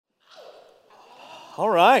All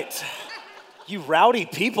right, you rowdy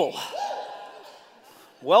people.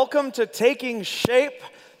 Welcome to Taking Shape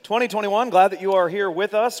 2021. Glad that you are here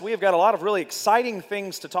with us. We have got a lot of really exciting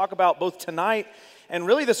things to talk about both tonight and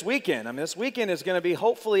really this weekend. I mean, this weekend is going to be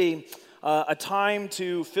hopefully a time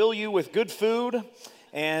to fill you with good food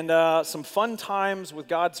and some fun times with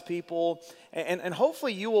God's people. And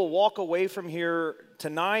hopefully you will walk away from here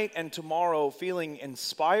tonight and tomorrow feeling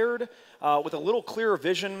inspired with a little clearer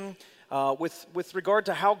vision with regard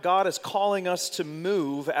to how God is calling us to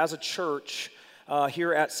move as a church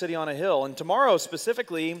here at City on a Hill. And tomorrow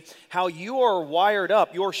specifically, how you are wired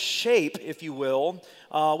up, your shape, if you will,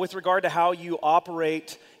 with regard to how you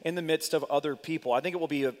operate in the midst of other people. I think it will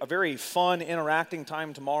be a very fun, interacting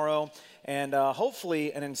time tomorrow, and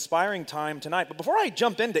hopefully an inspiring time tonight. But before I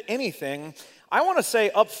jump into anything, I want to say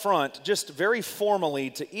up front, just very formally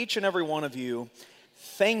to each and every one of you,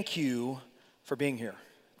 thank you for being here.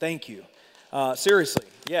 Thank you. Seriously,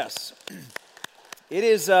 yes. It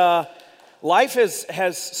is, life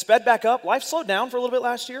has sped back up. Life slowed down for a little bit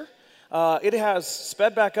last year. It has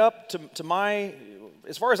sped back up to my,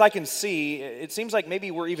 as far as I can see, it seems like maybe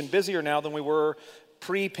we're even busier now than we were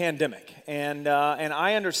pre-pandemic. And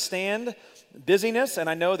I understand busyness, and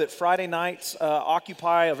I know that Friday nights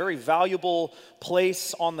occupy a very valuable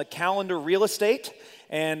place on the calendar real estate.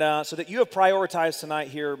 And so that you have prioritized tonight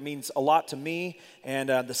here means a lot to me and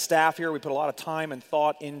the staff here. We put a lot of time and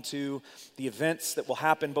thought into the events that will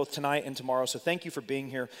happen both tonight and tomorrow. So thank you for being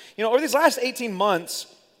here. You know, over these last 18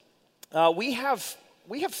 months, we have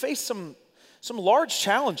faced some large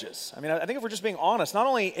challenges. I mean, I think if we're just being honest, not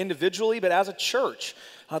only individually, but as a church,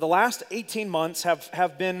 the last 18 months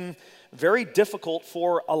have been very difficult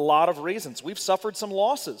for a lot of reasons. We've suffered some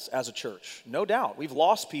losses as a church, no doubt. We've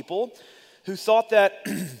lost people who thought that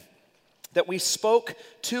that we spoke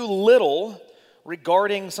too little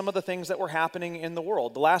regarding some of the things that were happening in the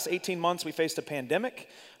world. The last 18 months, we faced a pandemic.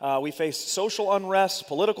 We faced social unrest,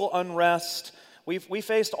 political unrest. We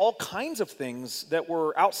faced all kinds of things that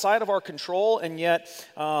were outside of our control, and yet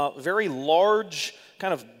very large,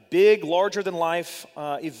 kind of big, larger-than-life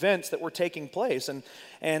events that were taking place. And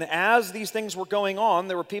as these things were going on,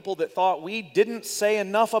 there were people that thought we didn't say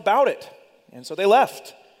enough about it, and so they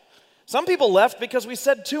left. Some people left because we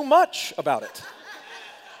said too much about it.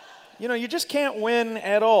 You know, you just can't win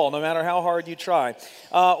at all, no matter how hard you try.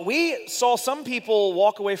 We saw some people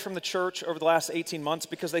walk away from the church over the last 18 months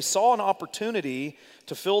because they saw an opportunity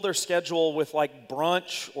to fill their schedule with like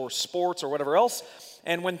brunch or sports or whatever else.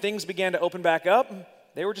 And when things began to open back up,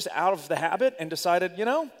 they were just out of the habit and decided, you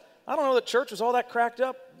know, I don't know that church was all that cracked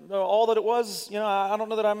up, all that it was, you know, I don't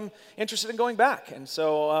know that I'm interested in going back. And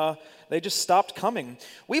so they just stopped coming.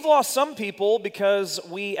 We've lost some people because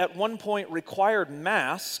we at one point required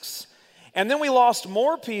masks, and then we lost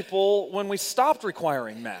more people when we stopped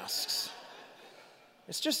requiring masks.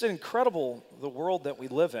 It's just incredible, the world that we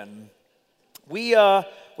live in. We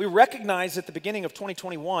recognized at the beginning of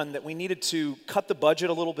 2021 that we needed to cut the budget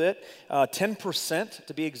a little bit, 10%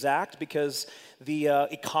 to be exact, because the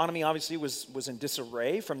economy obviously was in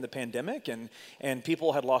disarray from the pandemic, and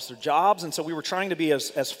people had lost their jobs, and so we were trying to be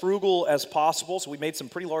as frugal as possible, so we made some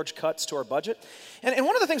pretty large cuts to our budget. And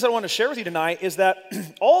one of the things I want to share with you tonight is that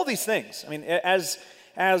all these things, I mean, as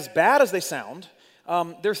bad as they sound,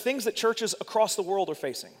 they're things that churches across the world are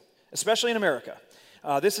facing, especially in America.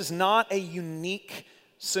 This is not a unique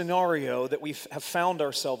scenario that we have found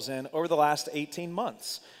ourselves in over the last 18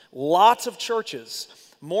 months. Lots of churches,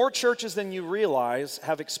 more churches than you realize,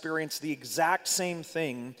 have experienced the exact same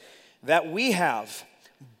thing that we have.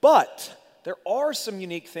 But there are some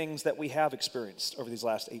unique things that we have experienced over these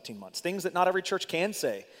last 18 months, things that not every church can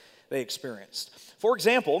say they experienced. For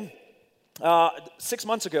example, 6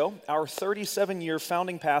 months ago, our 37-year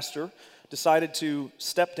founding pastor decided to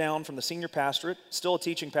step down from the senior pastorate, still a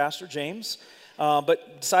teaching pastor, James,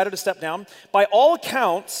 but decided to step down. By all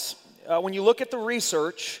accounts, when you look at the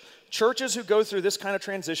research, churches who go through this kind of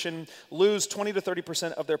transition lose 20 to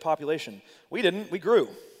 30% of their population. We didn't, we grew.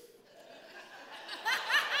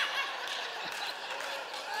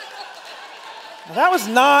 Now, that was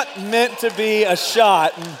not meant to be a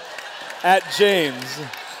shot at James.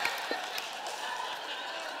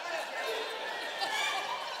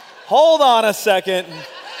 Hold on a second.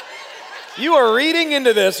 You are reading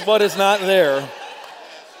into this what is not there.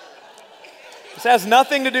 This has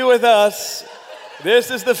nothing to do with us. This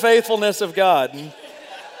is the faithfulness of God.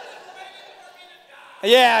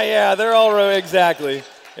 Yeah, they're all right. Exactly.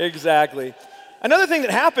 Another thing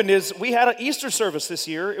that happened is we had an Easter service this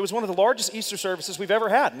year. It was one of the largest Easter services we've ever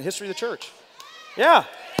had in the history of the church. Yeah.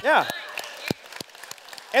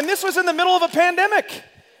 And this was in the middle of a pandemic.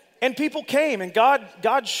 And people came, and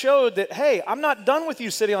God showed that, hey, I'm not done with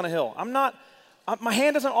you, City on a Hill. My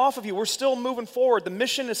hand isn't off of you. We're still moving forward. The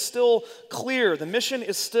mission is still clear. The mission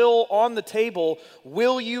is still on the table.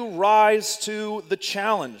 Will you rise to the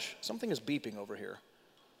challenge? Something is beeping over here.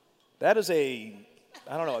 That is a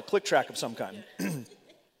click track of some kind.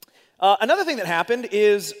 Another thing that happened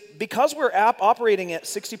is because we're operating at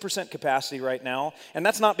 60% capacity right now, and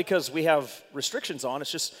that's not because we have restrictions on,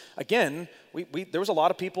 it's just, again, there was a lot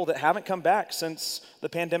of people that haven't come back since the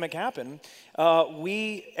pandemic happened.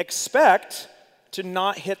 We expect to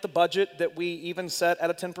not hit the budget that we even set at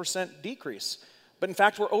a 10% decrease. But in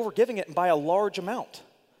fact, we're overgiving it by a large amount.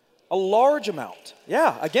 A large amount.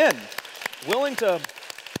 Yeah, again, willing to...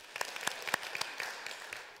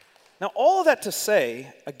 Now, all of that to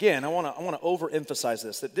say, again, I want to overemphasize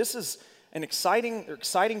this, that this is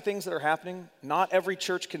exciting things that are happening. Not every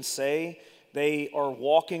church can say they are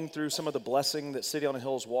walking through some of the blessing that City on a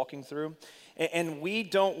Hill is walking through. And we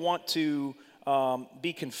don't want to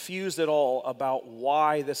be confused at all about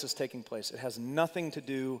why this is taking place. It has nothing to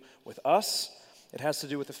do with us. It has to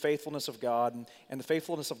do with the faithfulness of God and the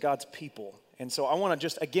faithfulness of God's people. And so I want to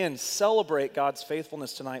just, again, celebrate God's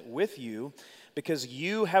faithfulness tonight with you, because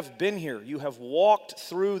you have been here. You have walked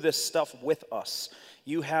through this stuff with us.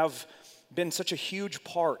 You have been such a huge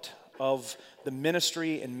part of the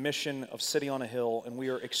ministry and mission of City on a Hill, and we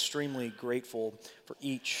are extremely grateful for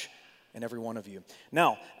each and every one of you.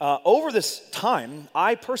 Now, over this time,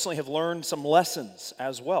 I personally have learned some lessons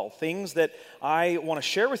as well, things that I want to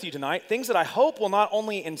share with you tonight, things that I hope will not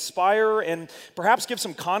only inspire and perhaps give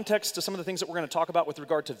some context to some of the things that we're going to talk about with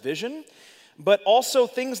regard to vision, but also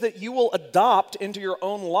things that you will adopt into your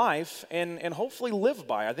own life and hopefully live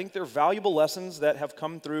by. I think they're valuable lessons that have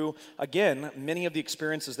come through, again, many of the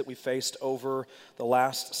experiences that we faced over the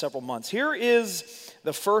last several months. Here is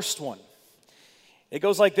the first one. It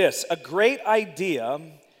goes like this: a great idea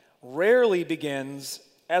rarely begins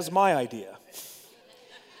as my idea.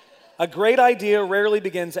 A great idea rarely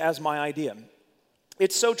begins as my idea.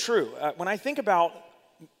 It's so true. When I think about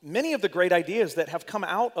many of the great ideas that have come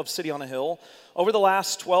out of City on a Hill over the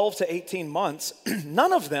last 12 to 18 months,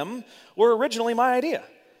 none of them were originally my idea.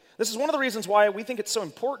 This is one of the reasons why we think it's so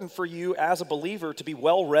important for you as a believer to be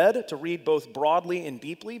well-read, to read both broadly and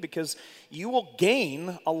deeply, because you will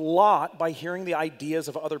gain a lot by hearing the ideas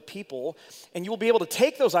of other people, and you will be able to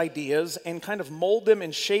take those ideas and kind of mold them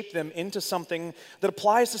and shape them into something that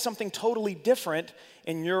applies to something totally different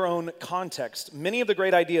in your own context. Many of the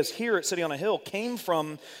great ideas here at City on a Hill came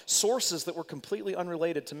from sources that were completely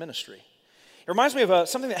unrelated to ministry. It reminds me of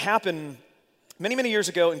something that happened many years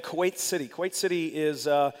ago in Kuwait City. Kuwait City is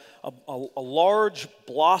a large,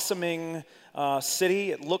 blossoming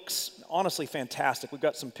city. It looks honestly fantastic. We've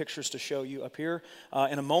got some pictures to show you up here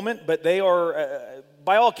in a moment, but they are,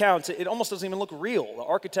 by all accounts, it almost doesn't even look real. The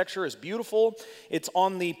architecture is beautiful. It's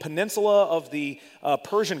on the peninsula of the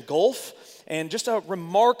Persian Gulf, and just a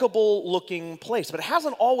remarkable looking place. But it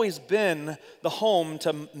hasn't always been the home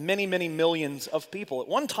to many millions of people. At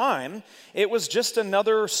one time, it was just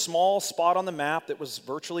another small spot on the map that was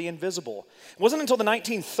virtually invisible. It wasn't until the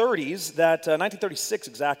 1930s, 1936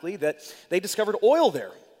 exactly, that they discovered oil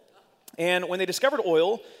there. And when they discovered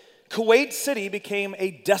oil, Kuwait City became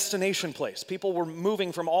a destination place. People were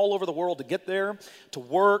moving from all over the world to get there, to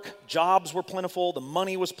work. Jobs were plentiful. The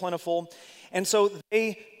money was plentiful. And so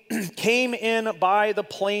they came in by the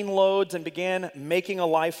plane loads and began making a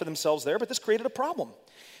life for themselves there, but this created a problem.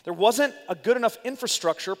 There wasn't a good enough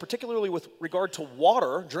infrastructure, particularly with regard to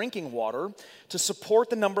water, drinking water, to support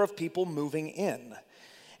the number of people moving in.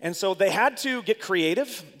 And so they had to get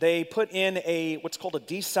creative. They put in what's called a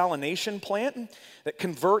desalination plant that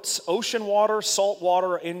converts ocean water, salt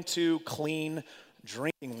water, into clean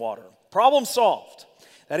drinking water. Problem solved.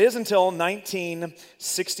 That is until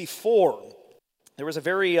 1964. There was a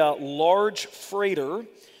very large freighter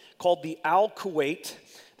called the Al Kuwait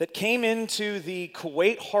that came into the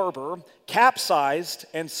Kuwait harbor, capsized,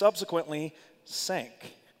 and subsequently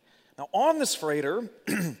sank. Now, on this freighter,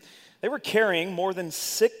 they were carrying more than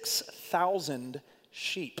 6,000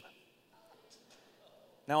 sheep.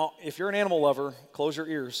 Now, if you're an animal lover, close your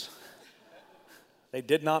ears. They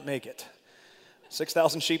did not make it.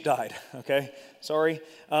 6,000 sheep died, okay? Sorry.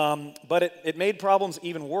 But it made problems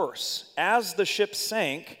even worse. As the ship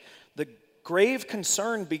sank, the grave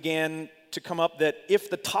concern began to come up that if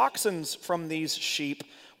the toxins from these sheep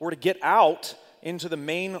were to get out into the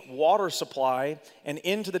main water supply and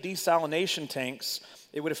into the desalination tanks,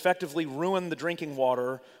 it would effectively ruin the drinking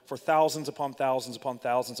water for thousands upon thousands upon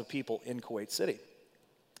thousands of people in Kuwait City.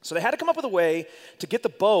 So they had to come up with a way to get the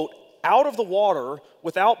boat out of the water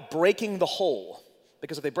without breaking the hull.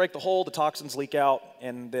 because if they break the hull, the toxins leak out,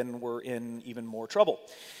 and then we're in even more trouble.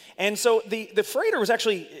 And so the freighter was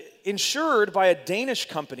actually insured by a Danish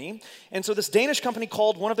company. And so this Danish company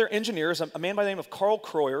called one of their engineers, a man by the name of Carl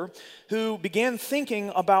Kreuer, who began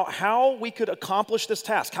thinking about how we could accomplish this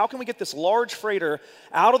task. How can we get this large freighter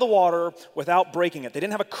out of the water without breaking it? They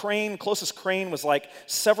didn't have a crane. Closest crane was like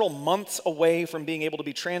several months away from being able to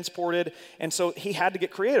be transported. And so he had to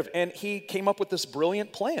get creative. And he came up with this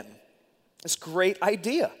brilliant plan, this great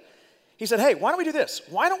idea. He said, hey, why don't we do this?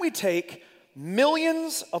 Why don't we take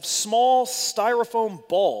millions of small styrofoam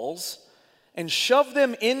balls and shove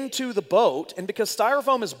them into the boat, and because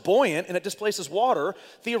styrofoam is buoyant and it displaces water,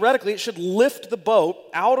 theoretically it should lift the boat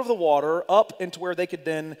out of the water up into where they could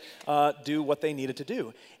then do what they needed to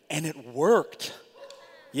do. And it worked.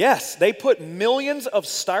 Yes, they put millions of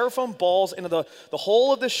styrofoam balls into the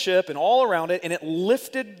hull of the ship and all around it, and it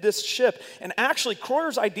lifted this ship. And actually,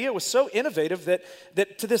 Kreuer's idea was so innovative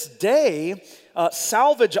that to this day,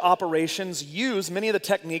 salvage operations use many of the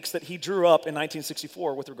techniques that he drew up in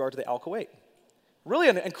 1964 with regard to the Al-Kuwait. Really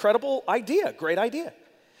an incredible idea, great idea.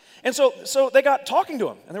 And so they got talking to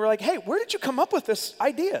him, and they were like, hey, where did you come up with this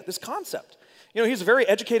idea, this concept? You know, he's a very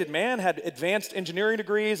educated man, had advanced engineering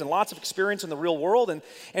degrees and lots of experience in the real world.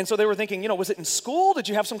 And so they were thinking, you know, was it in school? Did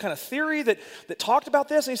you have some kind of theory that talked about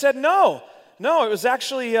this? And he said, no, it was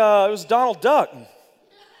actually, it was Donald Duck.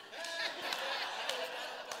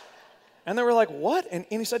 And they were like, what? And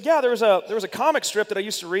he said, yeah, there was a comic strip that I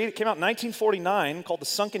used to read. It came out in 1949 called The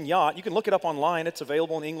Sunken Yacht. You can look it up online. It's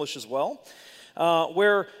available in English as well.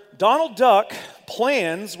 Where Donald Duck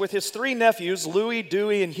plans with his three nephews, Louie,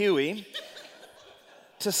 Dewey, and Huey,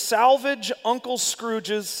 to salvage Uncle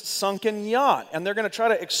Scrooge's sunken yacht. And they're going to try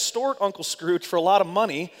to extort Uncle Scrooge for a lot of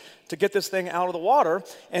money to get this thing out of the water.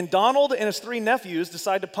 And Donald and his three nephews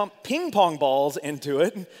decide to pump ping pong balls into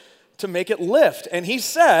it to make it lift. And he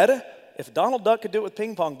said, if Donald Duck could do it with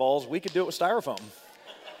ping pong balls, we could do it with styrofoam.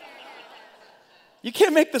 You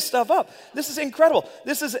can't make this stuff up. This is incredible.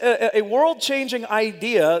 This is a world-changing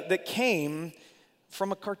idea that came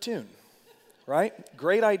from a cartoon. Right?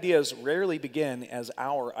 Great ideas rarely begin as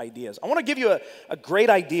our ideas. I want to give you a great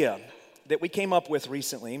idea that we came up with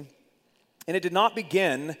recently, and it did not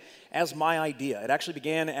begin as my idea. It actually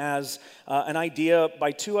began as an idea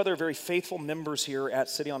by two other very faithful members here at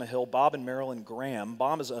City on a Hill, Bob and Marilyn Graham.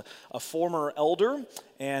 Bob is a former elder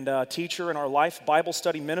and teacher in our Life Bible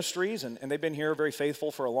Study Ministries, and they've been here very faithful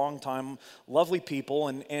for a long time, lovely people.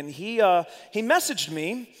 And he messaged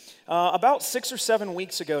me about 6 or 7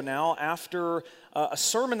 weeks ago now after a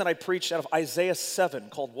sermon that I preached out of Isaiah 7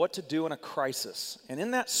 called What to Do in a Crisis. And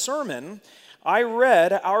in that sermon, I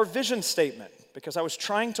read our vision statement because I was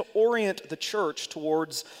trying to orient the church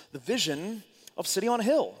towards the vision of City on a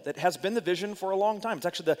Hill that has been the vision for a long time. It's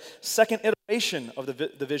actually the second iteration of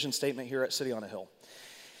the vision statement here at City on a Hill.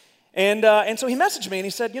 And so he messaged me and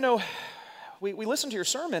he said, you know, we listened to your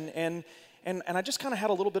sermon and I just kind of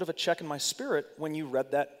had a little bit of a check in my spirit when you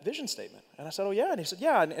read that vision statement. And I said, oh yeah? And he said,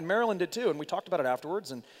 yeah, and Marilyn did too. And we talked about it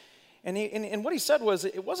afterwards. And what he said was,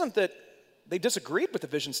 it wasn't that they disagreed with the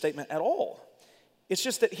vision statement at all. It's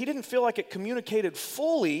just that he didn't feel like it communicated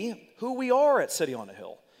fully who we are at City on a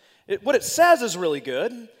Hill. What it says is really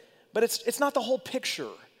good, but it's not the whole picture.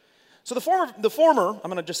 So the former, I'm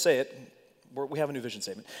going to just say it, we have a new vision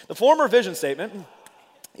statement. The former vision statement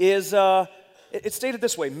is, it's stated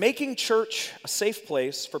this way: making church a safe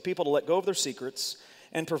place for people to let go of their secrets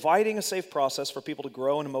and providing a safe process for people to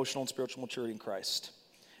grow in emotional and spiritual maturity in Christ.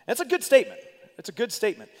 That's a good statement. It's a good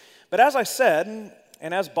statement. But as I said,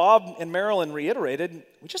 and as Bob and Marilyn reiterated,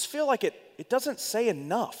 we just feel like it doesn't say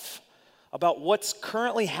enough about what's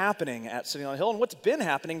currently happening at City on a Hill and what's been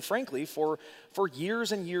happening, frankly, for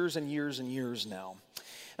years and years and years and years now.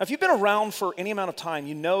 Now, if you've been around for any amount of time,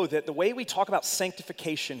 you know that the way we talk about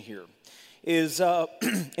sanctification here is in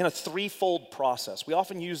a threefold process. We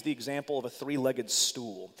often use the example of a three-legged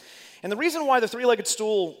stool. And the reason why the three-legged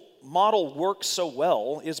stool model works so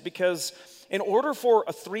well is because in order for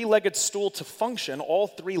a three-legged stool to function, all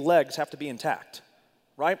three legs have to be intact,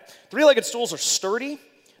 right? Three-legged stools are sturdy,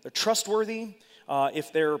 they're trustworthy.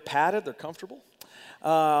 If they're padded, they're comfortable.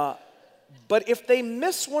 But if they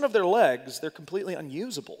miss one of their legs, they're completely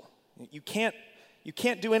unusable. You can't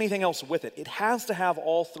do anything else with it. It has to have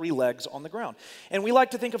all three legs on the ground. And we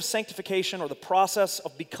like to think of sanctification, or the process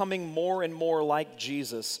of becoming more and more like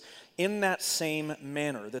Jesus, in that same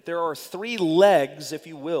manner, that there are three legs, if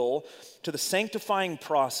you will, to the sanctifying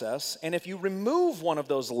process, and if you remove one of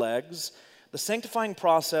those legs, the sanctifying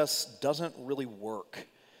process doesn't really work.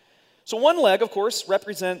 So one leg, of course,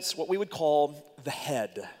 represents what we would call the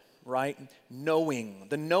head, right? Knowing,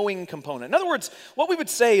 the knowing component. In other words, what we would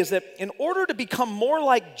say is that in order to become more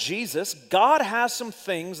like Jesus, God has some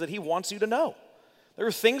things that he wants you to know. There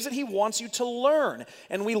are things that he wants you to learn,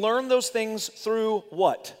 and we learn those things through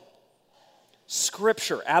what?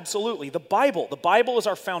 Scripture, absolutely. The Bible. The Bible is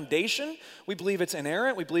our foundation. We believe it's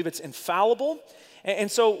inerrant. We believe it's infallible. And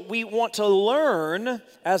so we want to learn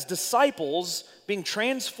as disciples, being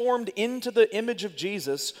transformed into the image of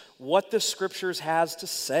Jesus, what the Scriptures has to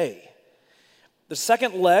say. The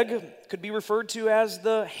second leg could be referred to as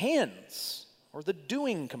the hands, or the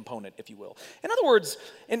doing component, if you will. In other words,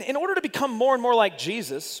 in order to become more and more like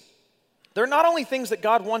Jesus, there are not only things that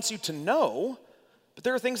God wants you to know, but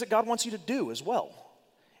there are things that God wants you to do as well.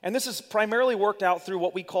 And this is primarily worked out through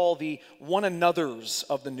what we call the one another's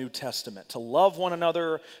of the New Testament. To love one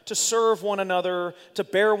another, to serve one another, to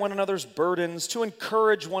bear one another's burdens, to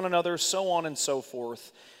encourage one another, so on and so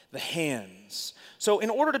forth. The hands. So in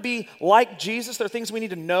order to be like Jesus, there are things we need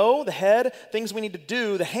to know, the head, things we need to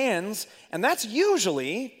do, the hands, and that's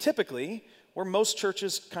usually, typically, where most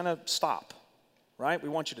churches kind of stop. Right? We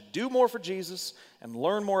want you to do more for Jesus and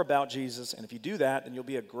learn more about Jesus. And if you do that, then you'll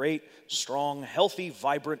be a great, strong, healthy,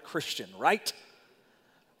 vibrant Christian, right?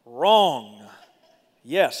 Wrong.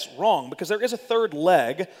 Yes, wrong. Because there is a third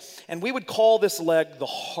leg, and we would call this leg the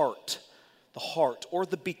heart, or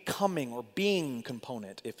the becoming or being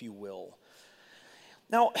component, if you will.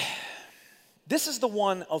 Now, this is the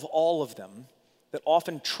one of all of them that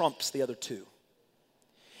often trumps the other two.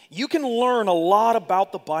 You can learn a lot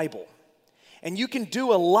about the Bible, and you can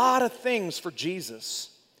do a lot of things for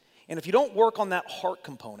Jesus. And if you don't work on that heart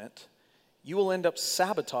component, you will end up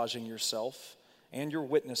sabotaging yourself and your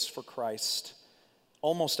witness for Christ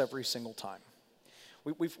almost every single time.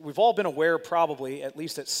 We've all been aware, probably, at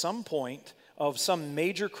least at some point, of some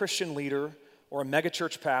major Christian leader or a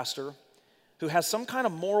megachurch pastor who has some kind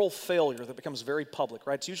of moral failure that becomes very public,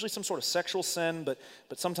 right? It's usually some sort of sexual sin, but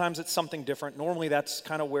sometimes it's something different. Normally, that's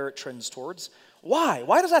kind of where it trends towards. Why?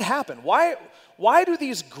 Why does that happen? Why do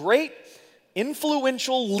these great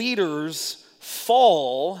influential leaders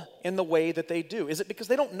fall in the way that they do? Is it because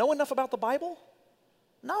they don't know enough about the Bible?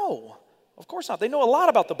 No, of course not. They know a lot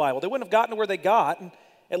about the Bible. They wouldn't have gotten to where they got,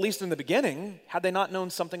 at least in the beginning, had they not known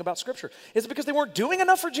something about Scripture. Is it because they weren't doing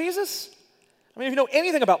enough for Jesus? I mean, if you know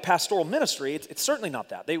anything about pastoral ministry, it's certainly not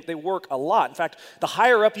that. They work a lot. In fact, the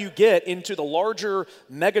higher up you get into the larger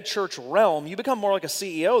megachurch realm, you become more like a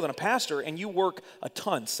CEO than a pastor, and you work a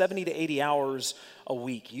ton, 70 to 80 hours a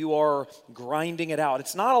week. You are grinding it out.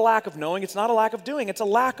 It's not a lack of knowing. It's not a lack of doing. It's a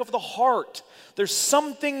lack of the heart. There's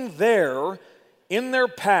something there in their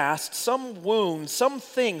past, some wound,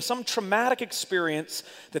 something, some traumatic experience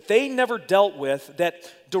that they never dealt with that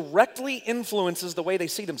directly influences the way they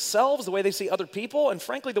see themselves, the way they see other people, and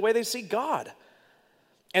frankly, the way they see God.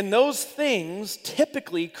 And those things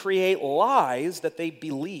typically create lies that they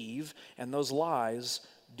believe, and those lies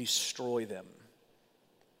destroy them.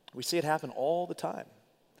 We see it happen all the time.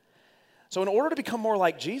 So in order to become more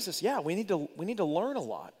like Jesus, yeah, we need to learn a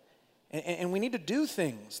lot. And we need to do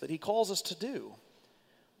things that he calls us to do.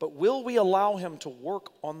 But will we allow him to work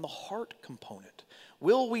on the heart component?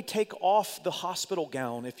 Will we take off the hospital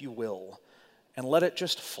gown, if you will, and let it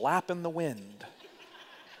just flap in the wind?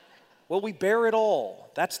 Will we bear it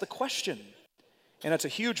all? That's the question. And it's a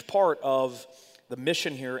huge part of the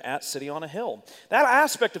mission here at City on a Hill. That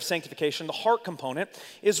aspect of sanctification, the heart component,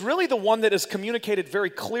 is really the one that is communicated very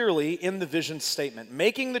clearly in the vision statement,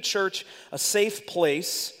 making the church a safe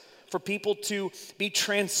place for people to be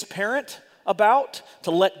transparent about, to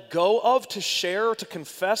let go of, to share, to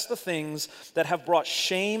confess the things that have brought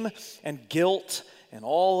shame and guilt and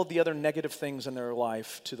all of the other negative things in their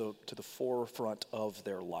life to the forefront of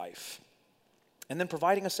their life. And then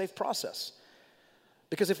providing a safe process.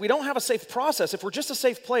 Because if we don't have a safe process, if we're just a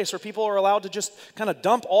safe place where people are allowed to just kind of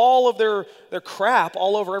dump all of their crap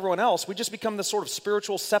all over everyone else, we just become this sort of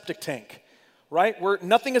spiritual septic tank. Right? Where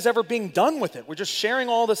nothing is ever being done with it. We're just sharing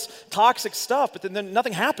all this toxic stuff, but then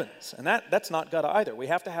nothing happens. And that's not good either. We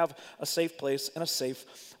have to have a safe place and a safe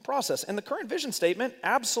process. And the current vision statement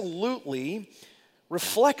absolutely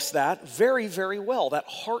reflects that very, very well, that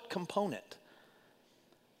heart component.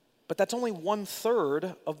 But that's only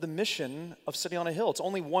 1/3 of the mission of City on a Hill. It's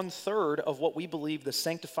only 1/3 of what we believe the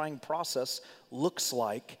sanctifying process looks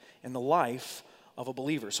like in the life of a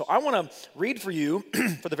believer. So I want to read for you,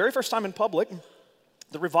 for the very first time in public,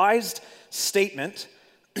 the revised statement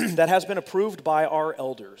that has been approved by our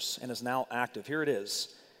elders and is now active. Here it is.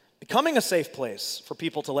 Becoming a safe place for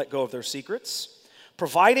people to let go of their secrets,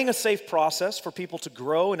 providing a safe process for people to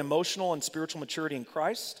grow in emotional and spiritual maturity in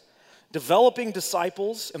Christ, developing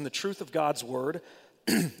disciples in the truth of God's word,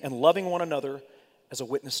 and loving one another as a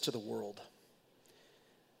witness to the world.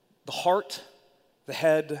 The heart, the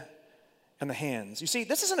head, and the hands. You see,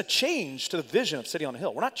 this isn't a change to the vision of City on a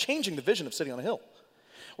Hill. We're not changing the vision of City on a Hill.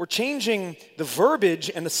 We're changing the verbiage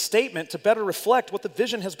and the statement to better reflect what the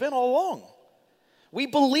vision has been all along. We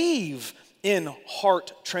believe in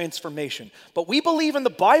heart transformation, but we believe in the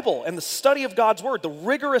Bible and the study of God's Word, the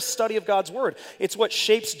rigorous study of God's Word. It's what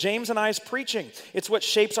shapes James and I's preaching. It's what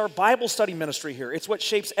shapes our Bible study ministry here. It's what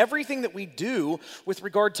shapes everything that we do with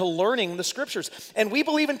regard to learning the Scriptures. And we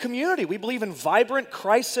believe in community. We believe in vibrant,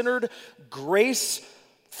 Christ-centered,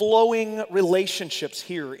 grace-flowing relationships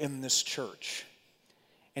here in this church.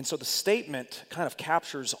 And so the statement kind of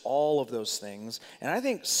captures all of those things, and I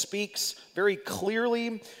think speaks very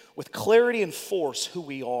clearly, with clarity and force, who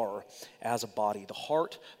we are as a body. The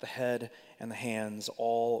heart, the head, and the hands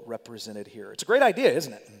all represented here. It's a great idea,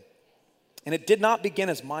 isn't it? And it did not begin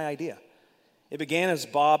as my idea. It began as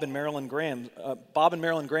Bob and Marilyn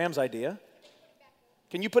Graham's idea.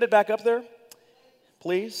 Can you put it back up there,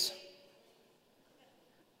 please?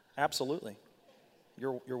 Absolutely.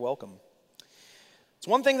 You're welcome. It's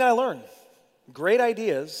one thing that I learned. Great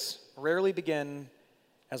ideas rarely begin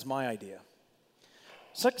as my idea.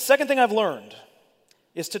 Second thing I've learned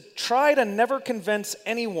is to try to never convince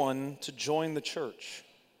anyone to join the church.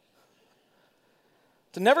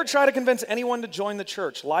 To never try to convince anyone to join the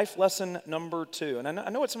church. Life lesson number 2. And I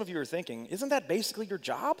know what some of you are thinking. Isn't that basically your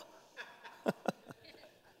job?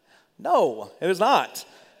 No, it is not.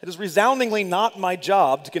 It is resoundingly not my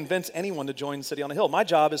job to convince anyone to join City on a Hill. My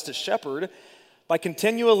job is to shepherd by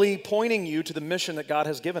continually pointing you to the mission that God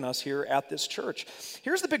has given us here at this church.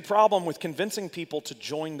 Here's the big problem with convincing people to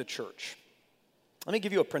join the church. Let me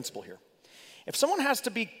give you a principle here. If someone has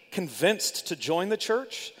to be convinced to join the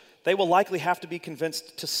church, they will likely have to be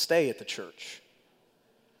convinced to stay at the church.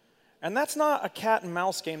 And that's not a cat and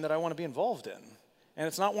mouse game that I want to be involved in. And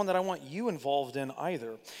it's not one that I want you involved in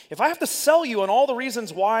either. If I have to sell you on all the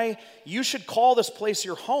reasons why you should call this place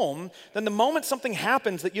your home, then the moment something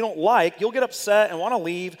happens that you don't like, you'll get upset and want to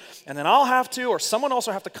leave, and then I'll have to, or someone else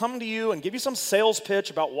will have to come to you and give you some sales pitch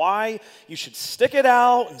about why you should stick it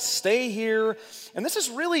out and stay here. And this is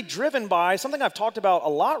really driven by something I've talked about a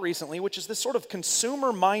lot recently, which is this sort of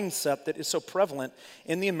consumer mindset that is so prevalent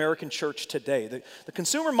in the American church today. The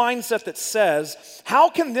consumer mindset that says, how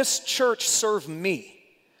can this church serve me?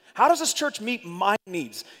 How does this church meet my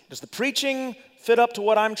needs? Does the preaching fit up to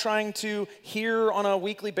what I'm trying to hear on a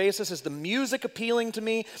weekly basis? Is the music appealing to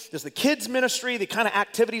me? Does the kids ministry, the kind of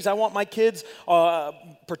activities I want my kids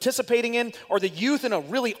participating in? Are the youth in a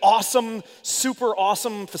really awesome, super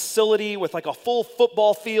awesome facility with like a full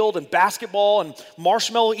football field and basketball and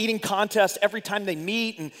marshmallow eating contest every time they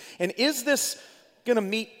meet? And is this going to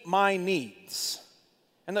meet my needs?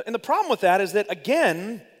 And the problem with that is that,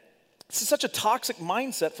 again, this is such a toxic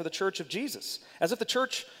mindset for the church of Jesus, as if the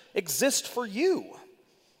church exists for you.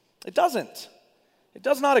 It doesn't. It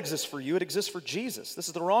does not exist for you. It exists for Jesus. This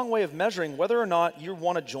is the wrong way of measuring whether or not you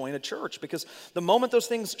want to join a church, because the moment those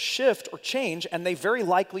things shift or change, and they very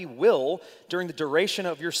likely will during the duration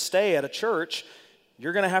of your stay at a church,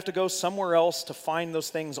 you're going to have to go somewhere else to find those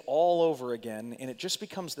things all over again, and it just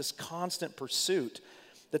becomes this constant pursuit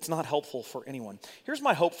that's not helpful for anyone. Here's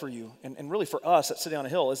my hope for you, and really for us at City on a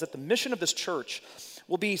Hill, is that the mission of this church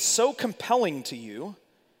will be so compelling to you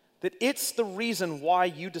that it's the reason why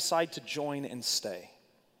you decide to join and stay.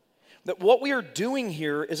 That what we are doing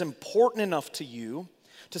here is important enough to you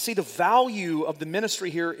to see the value of the ministry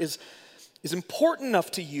here is important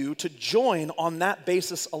enough to you to join on that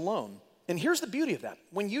basis alone. And here's the beauty of that.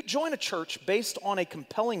 When you join a church based on a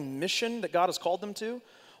compelling mission that God has called them to,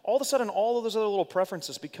 all of a sudden, all of those other little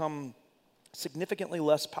preferences become significantly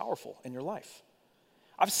less powerful in your life.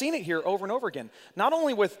 I've seen it here over and over again, not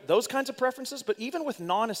only with those kinds of preferences, but even with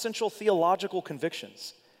non-essential theological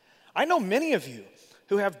convictions. I know many of you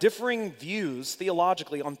who have differing views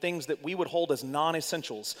theologically on things that we would hold as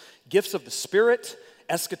non-essentials, gifts of the Spirit,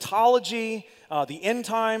 eschatology, the end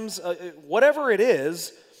times, whatever it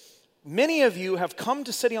is. Many of you have come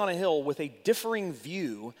to City on a Hill with a differing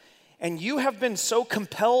view, and you have been so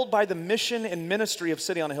compelled by the mission and ministry of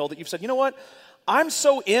City on a Hill that you've said, you know what? I'm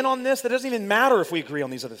so in on this that it doesn't even matter if we agree on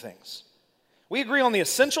these other things. We agree on the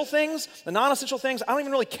essential things, the non-essential things, I don't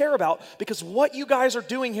even really care about, because what you guys are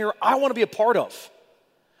doing here, I want to be a part of.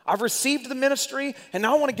 I've received the ministry, and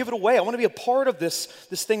now I want to give it away. I want to be a part of this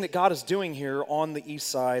thing that God is doing here on the east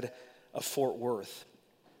side of Fort Worth.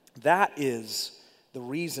 That is the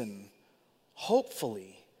reason,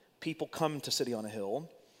 hopefully, people come to City on a Hill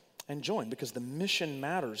and join, because the mission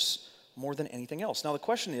matters more than anything else. Now the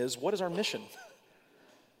question is, what is our mission?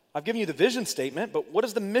 I've given you the vision statement, but what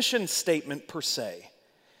is the mission statement per se?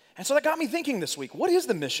 And so that got me thinking this week, what is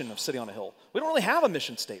the mission of City on a Hill? We don't really have a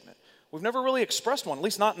mission statement. We've never really expressed one, at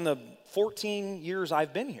least not in the 14 years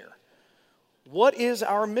I've been here. What is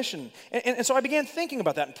our mission? And so I began thinking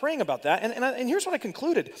about that and praying about that, and here's what I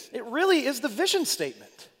concluded. It really is the vision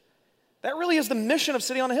statement. That really is the mission of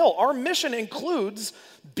City on a Hill. Our mission includes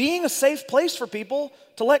being a safe place for people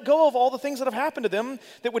to let go of all the things that have happened to them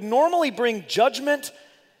that would normally bring judgment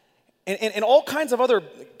and all kinds of other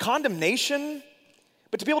condemnation,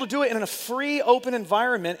 but to be able to do it in a free, open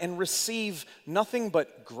environment and receive nothing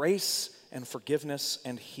but grace and forgiveness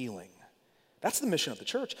and healing. That's the mission of the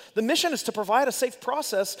church. The mission is to provide a safe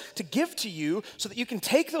process to give to you so that you can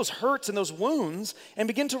take those hurts and those wounds and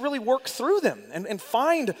begin to really work through them and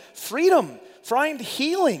find freedom, find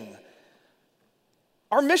healing.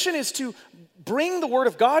 Our mission is to bring the Word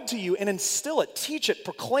of God to you and instill it, teach it,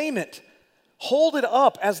 proclaim it, hold it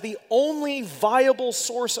up as the only viable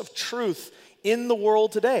source of truth in the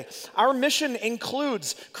world today. Our mission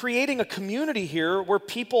includes creating a community here where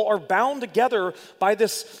people are bound together by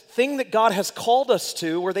this thing that God has called us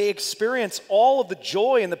to, where they experience all of the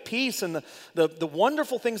joy and the peace and the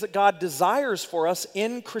wonderful things that God desires for us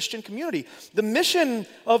in Christian community. The mission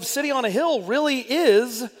of City on a Hill really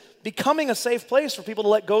is becoming a safe place for people to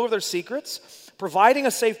let go of their secrets, providing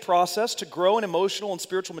a safe process to grow in emotional and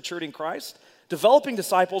spiritual maturity in Christ, developing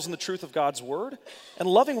disciples in the truth of God's word, and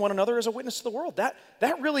loving one another as a witness to the world. That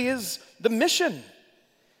really is the mission.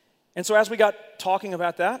 And so as we got talking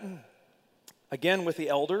about that, and again with the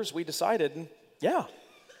elders, we decided, yeah,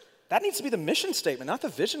 that needs to be the mission statement, not the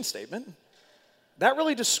vision statement. That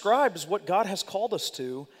really describes what God has called us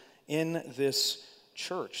to in this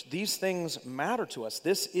church. These things matter to us.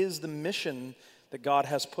 This is the mission that God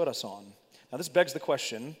has put us on. Now this begs the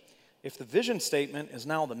question, if the vision statement is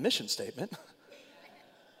now the mission statement,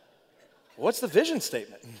 what's the vision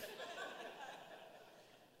statement?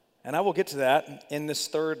 And I will get to that in this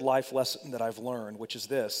third life lesson that I've learned, which is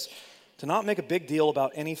this: to not make a big deal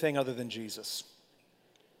about anything other than Jesus.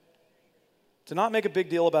 To not make a big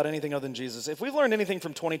deal about anything other than Jesus. If we've learned anything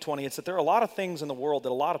from 2020, it's that there are a lot of things in the world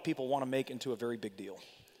that a lot of people want to make into a very big deal.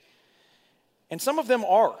 And some of them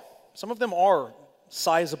are. Some of them are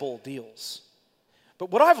sizable deals.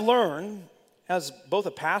 But what I've learned as both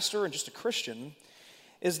a pastor and just a Christian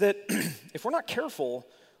is that if we're not careful,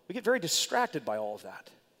 we get very distracted by all of that.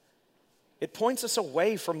 It points us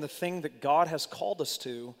away from the thing that God has called us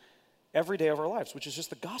to every day of our lives, which is just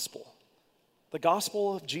the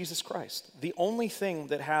gospel of Jesus Christ, the only thing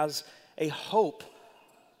that has a hope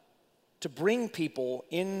to bring people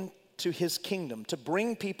into his kingdom, to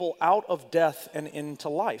bring people out of death and into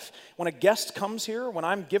life. When a guest comes here, when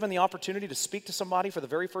I'm given the opportunity to speak to somebody for the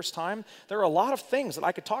very first time, there are a lot of things that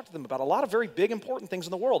I could talk to them about, a lot of very big, important things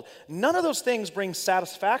in the world. None of those things bring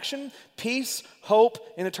satisfaction, peace, hope,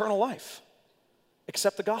 and eternal life,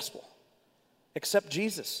 except the gospel, except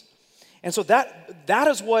Jesus. And so that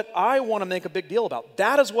is what I want to make a big deal about.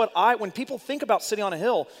 That is what when people think about City on a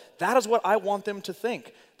Hill, that is what I want them to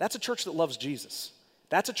think. That's a church that loves Jesus.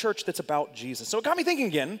 That's a church that's about Jesus. So it got me thinking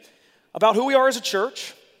again about who we are as a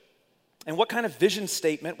church and what kind of vision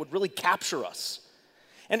statement would really capture us.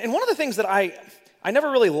 And one of the things that I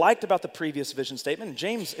never really liked about the previous vision statement, and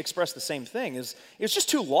James expressed the same thing, is it's just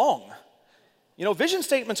too long. You know, vision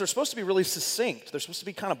statements are supposed to be really succinct. They're supposed to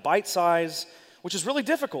be kind of bite-sized, which is really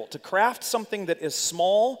difficult to craft something that is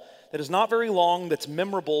small, that is not very long, that's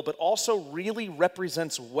memorable, but also really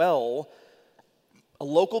represents well a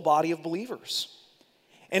local body of believers.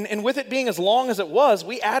 And with it being as long as it was,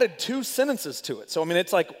 we added 2 sentences to it. So, I mean,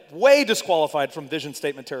 it's like way disqualified from vision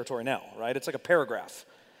statement territory now, right? It's like a paragraph.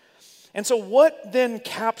 And so what then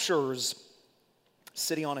captures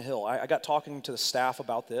City on a Hill? I got talking to the staff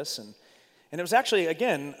about this, and it was actually,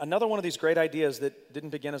 again, another one of these great ideas that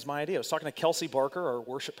didn't begin as my idea. I was talking to Kelsey Barker, our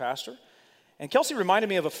worship pastor, and Kelsey reminded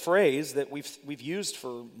me of a phrase that we've used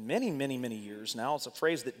for many, many, many years now. It's a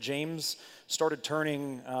phrase that James started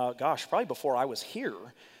turning, probably before I was here,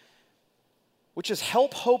 which is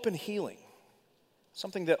help, hope, and healing.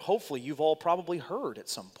 Something that hopefully you've all probably heard at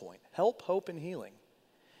some point. Help, hope, and healing.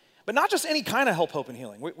 But not just any kind of help, hope, and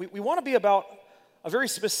healing. We want to be about a very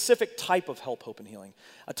specific type of help, hope, and healing.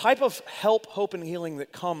 A type of help, hope, and healing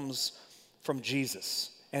that comes from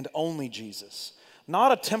Jesus and only Jesus.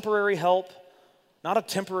 Not a temporary help, not a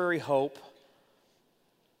temporary hope,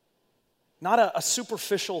 not a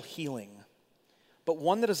superficial healing, but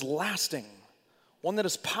one that is lasting, one that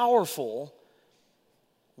is powerful,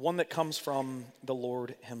 one that comes from the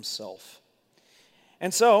Lord himself.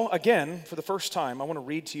 And so, again, for the first time, I want to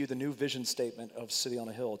read to you the new vision statement of City on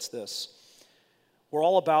a Hill. It's this: We're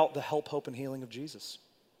all about the help, hope, and healing of Jesus.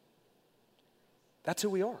 That's who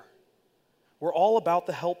we are. We're all about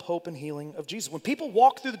the help, hope, and healing of Jesus. When people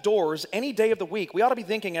walk through the doors any day of the week, we ought to be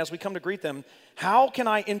thinking as we come to greet them, how can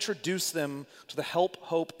I introduce them to the help,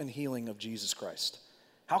 hope, and healing of Jesus Christ?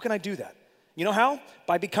 How can I do that? You know how?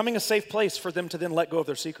 By becoming a safe place for them to then let go of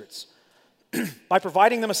their secrets. By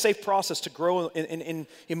providing them a safe process to grow in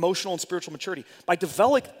emotional and spiritual maturity. By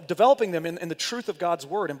developing them in the truth of God's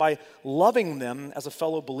word. And by loving them as a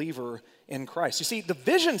fellow believer in Christ. You see, the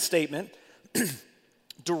vision statement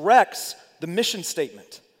directs the mission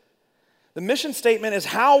statement. The mission statement is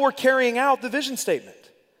how we're carrying out the vision statement.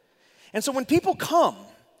 And so when people come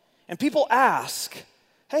and people ask,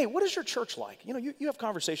 hey, what is your church like? You know, you have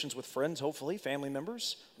conversations with friends, hopefully, family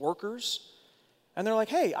members, workers, and they're like,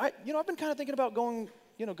 hey, I've been kind of thinking about going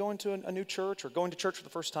to a new church or going to church for the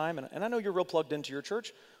first time, and I know you're real plugged into your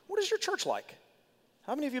church. What is your church like?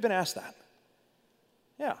 How many of you have been asked that?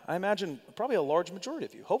 Yeah, I imagine probably a large majority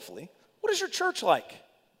of you, hopefully. What is your church like?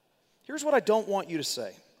 Here's what I don't want you to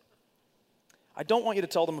say. I don't want you to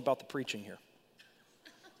tell them about the preaching here.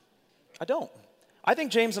 I don't. I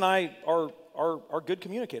think James and I are good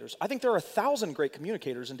communicators. I think there are 1,000 great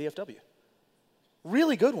communicators in DFW.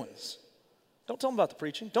 Really good ones. Don't tell them about the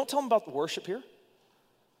preaching. Don't tell them about the worship here.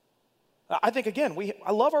 I think, again,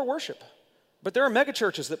 I love our worship. But there are mega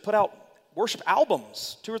churches that put out worship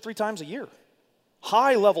albums 2 or 3 times a year.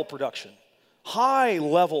 High-level production.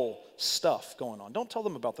 High-level stuff going on. Don't tell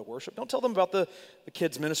them about the worship. Don't tell them about the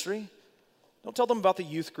kids' ministry. Don't tell them about the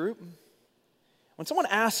youth group. When someone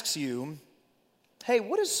asks you, hey,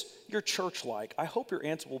 what is your church like? I hope your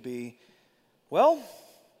answer will be, well,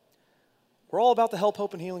 we're all about the help,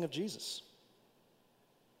 hope, and healing of Jesus.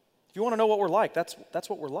 If you want to know what we're like, that's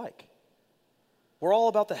what we're like. We're all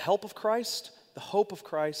about the help of Christ, the hope of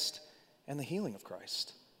Christ, and the healing of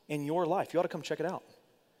Christ in your life. You ought to come check it out.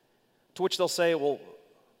 To which they'll say, well,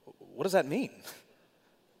 what does that mean?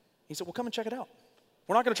 He said, well, come and check it out.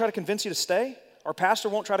 We're not going to try to convince you to stay. Our pastor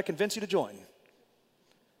won't try to convince you to join.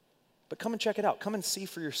 But come and check it out. Come and see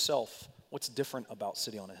for yourself what's different about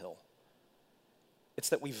City on a Hill. It's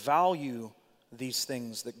that we value these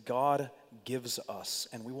things that God gives us,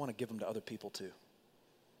 and we want to give them to other people too.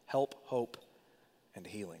 Help, hope, and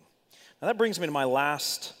healing. Now that brings me to my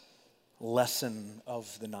last lesson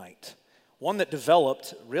of the night. One that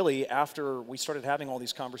developed really after we started having all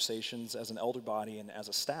these conversations as an elder body and as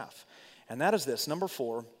a staff. And that is this, number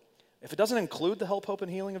 4, if it doesn't include the help, hope, and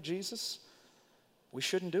healing of Jesus, we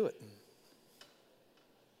shouldn't do it.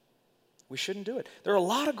 We shouldn't do it. There are a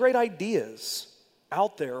lot of great ideas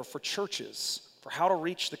out there for churches, for how to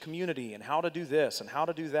reach the community and how to do this and how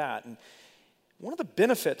to do that. And one of the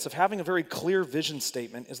benefits of having a very clear vision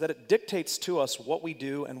statement is that it dictates to us what we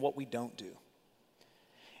do and what we don't do.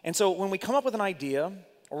 And so when we come up with an idea,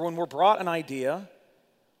 or when we're brought an idea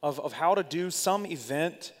of how to do some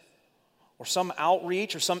event or some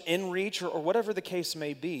outreach or some inreach or whatever the case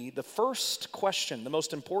may be, the first question, the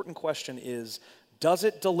most important question is, does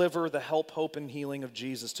it deliver the help, hope, and healing of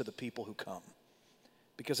Jesus to the people who come?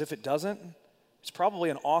 Because if it doesn't, it's probably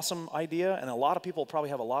an awesome idea, and a lot of people probably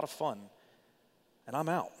have a lot of fun, and I'm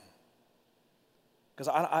out.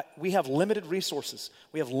 Because we have limited resources.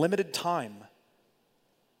 We have limited time.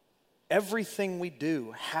 Everything we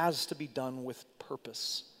do has to be done with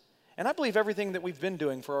purpose. And I believe everything that we've been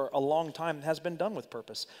doing for a long time has been done with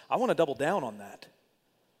purpose. I want to double down on that.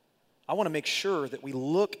 I want to make sure that we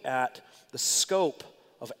look at the scope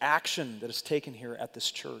of action that is taken here at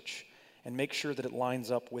this church and make sure that it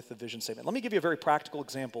lines up with the vision statement. Let me give you a very practical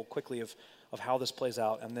example quickly of how this plays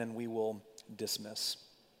out, and then we will dismiss.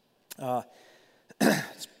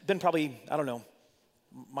 It's been probably, I don't know,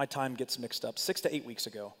 my time gets mixed up, 6 to 8 weeks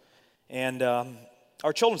ago. And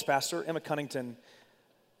our children's pastor, Emma Cunnington,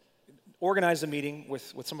 organized a meeting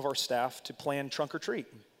with some of our staff to plan Trunk or Treat.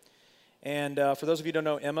 And for those of you who don't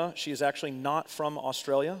know Emma, she is actually not from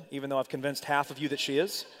Australia, even though I've convinced half of you that she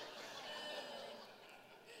is.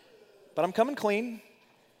 But I'm coming clean.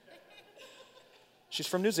 She's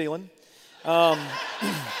from New Zealand.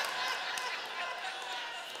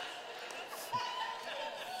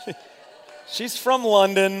 She's from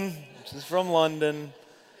London.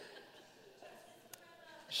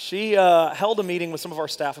 She held a meeting with some of our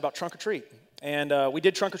staff about Trunk or Treat. And we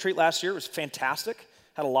did Trunk or Treat last year. It was fantastic.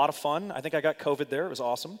 Had a lot of fun. I think I got COVID there. It was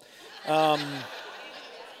awesome. I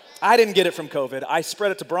didn't get it from COVID. I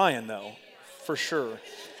spread it to Brian, though, for sure.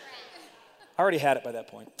 I already had it by that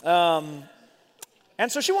point.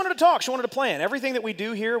 And so she wanted to talk. She wanted to plan. Everything that we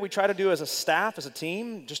do here, we try to do as a staff, as a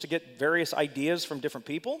team, just to get various ideas from different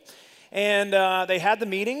people. And they had the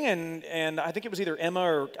meeting, and I think it was either Emma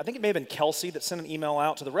or I think it may have been Kelsey that sent an email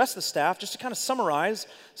out to the rest of the staff just to kind of summarize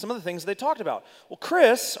some of the things they talked about. Well,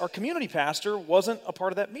 Chris, our community pastor, wasn't a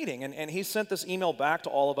part of that meeting, and he sent this email back to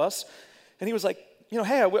all of us, and he was like,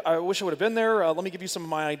 hey, I wish I would have been there. Let me give you some of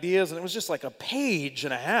my ideas. And it was just like a page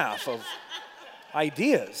and a half of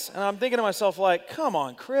ideas. And I'm thinking to myself, like, come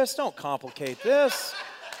on, Chris, don't complicate this.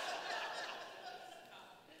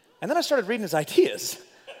 And then I started reading his ideas.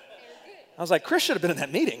 I was like, Chris should have been in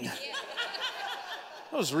that meeting.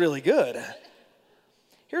 That was really good.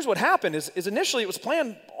 Here's what happened is initially it was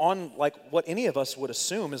planned on like what any of us would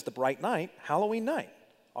assume is the bright night, Halloween night,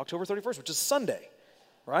 October 31st, which is Sunday,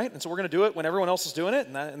 right? And so we're going to do it when everyone else is doing it,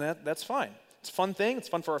 and that's fine. It's a fun thing. It's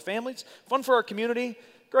fun for our families, fun for our community.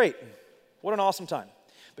 Great. What an awesome time.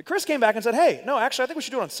 But Chris came back and said, hey, no, actually, I think we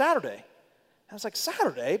should do it on Saturday. I was like,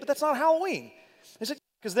 Saturday? But that's not Halloween. He said,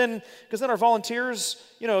 because then our volunteers,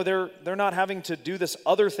 they're not having to do this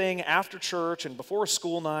other thing after church and before a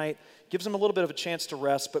school night. Gives them a little bit of a chance to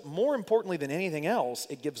rest. But more importantly than anything else,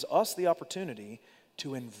 it gives us the opportunity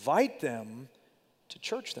to invite them to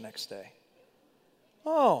church the next day.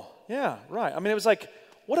 Oh, yeah, right. I mean, it was like,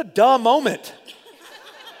 what a dumb moment.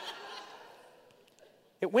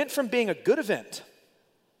 It went from being a good event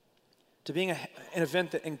to being an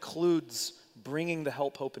event that includes bringing the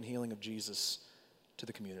help, hope, and healing of Jesus to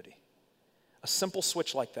the community. A simple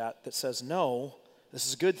switch like that says, no, this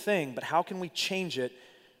is a good thing, but how can we change it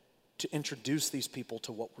to introduce these people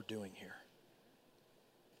to what we're doing here?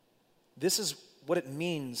 This is what it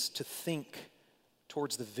means to think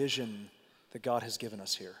towards the vision that God has given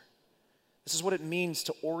us here. This is what it means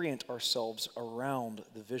to orient ourselves around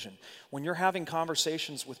the vision. When you're having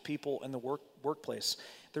conversations with people in the workplace,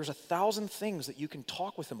 there's 1,000 things that you can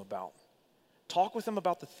talk with them about. Talk with them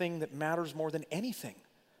about the thing that matters more than anything,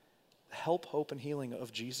 the help, hope, and healing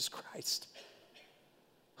of Jesus Christ,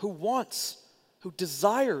 who wants, who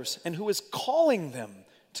desires, and who is calling them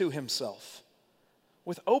to himself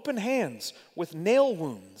with open hands, with nail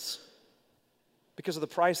wounds, because of the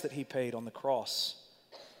price that he paid on the cross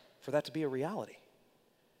for that to be a reality.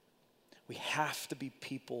 We have to be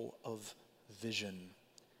people of vision.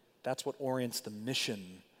 That's what orients the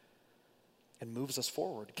mission and moves us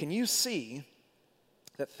forward. Can you see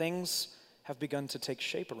that things have begun to take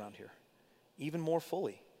shape around here, even more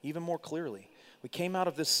fully, even more clearly? We came out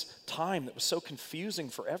of this time that was so confusing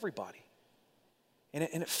for everybody. And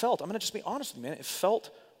it felt, I'm going to just be honest with you, man, it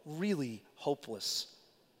felt really hopeless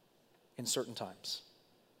in certain times.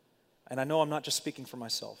 And I know I'm not just speaking for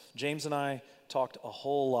myself. James and I talked a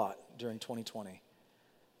whole lot during 2020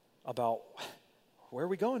 about where are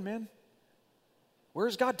we going, man? Where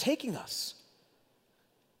is God taking us?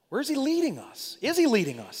 Where is he leading us? Is he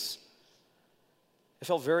leading us? It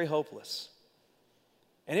felt very hopeless.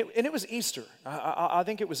 And it was Easter. I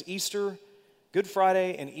think it was Easter, Good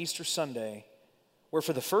Friday, and Easter Sunday, where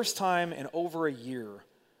for the first time in over a year,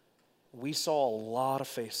 we saw a lot of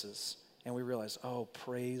faces. And we realized, oh,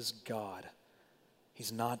 praise God,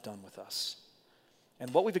 he's not done with us.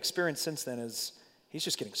 And what we've experienced since then is he's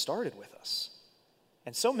just getting started with us.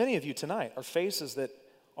 And so many of you tonight are faces that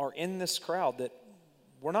are in this crowd that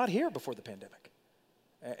were not here before the pandemic.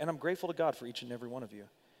 And I'm grateful to God for each and every one of you.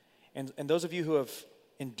 And those of you who have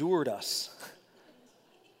endured us,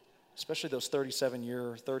 especially those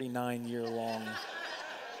 37-year, 39-year long,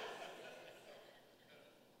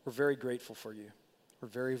 we're very grateful for you. We're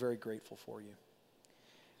very, very grateful for you.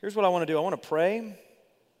 Here's what I want to do. I want to pray,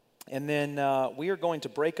 and then we are going to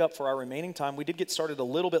break up for our remaining time. We did get started a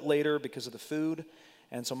little bit later because of the food,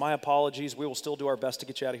 and so my apologies. We will still do our best to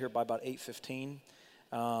get you out of here by about 8:15,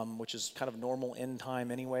 which is kind of normal end time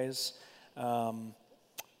anyways. And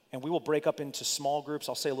we will break up into small groups.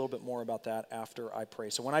 I'll say a little bit more about that after I pray.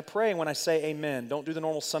 So when I pray and when I say amen, don't do the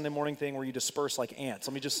normal Sunday morning thing where you disperse like ants.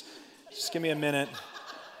 Let me just give me a minute.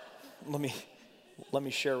 Let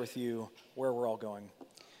me share with you where we're all going.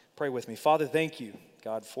 Pray with me. Father, thank you,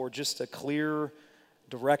 God, for just a clear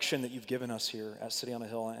direction that you've given us here at City on a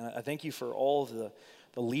Hill. And I thank you for all of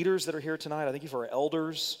the leaders that are here tonight. I thank you for our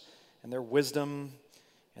elders and their wisdom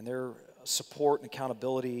and their support and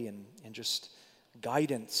accountability and just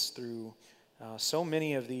guidance through so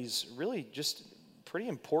many of these really just pretty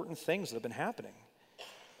important things that have been happening.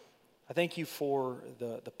 I thank you for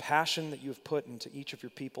the passion that you have put into each of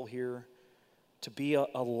your people here to be a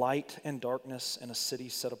light in darkness in a city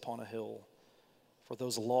set upon a hill for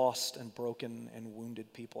those lost and broken and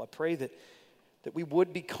wounded people. I pray that we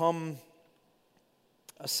would become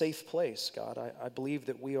a safe place, God. I believe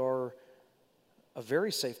that we are a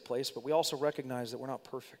very safe place, but we also recognize that we're not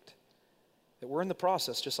perfect, that we're in the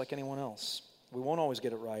process just like anyone else. We won't always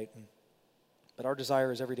get it right. That our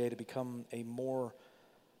desire is every day to become a more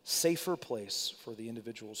safer place for the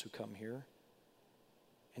individuals who come here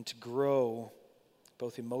and to grow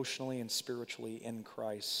both emotionally and spiritually in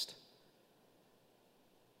Christ,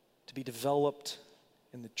 to be developed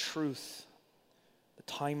in the truth, the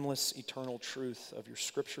timeless, eternal truth of your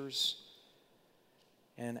scriptures,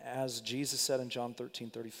 and as Jesus said in John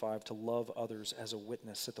 13:35, to love others as a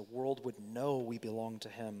witness, that the world would know we belong to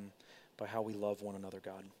him by how we love one another,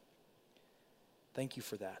 God. Thank you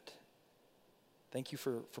for that. Thank you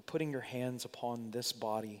for putting your hands upon this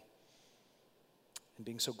body and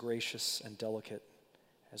being so gracious and delicate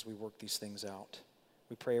as we work these things out.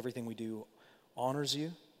 We pray everything we do honors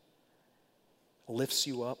you, lifts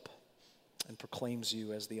you up, and proclaims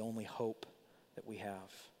you as the only hope that we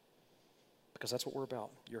have. Because that's what we're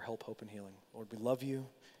about, your help, hope, and healing. Lord, we love you,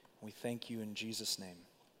 and we thank you in Jesus' name.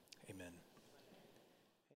 Amen.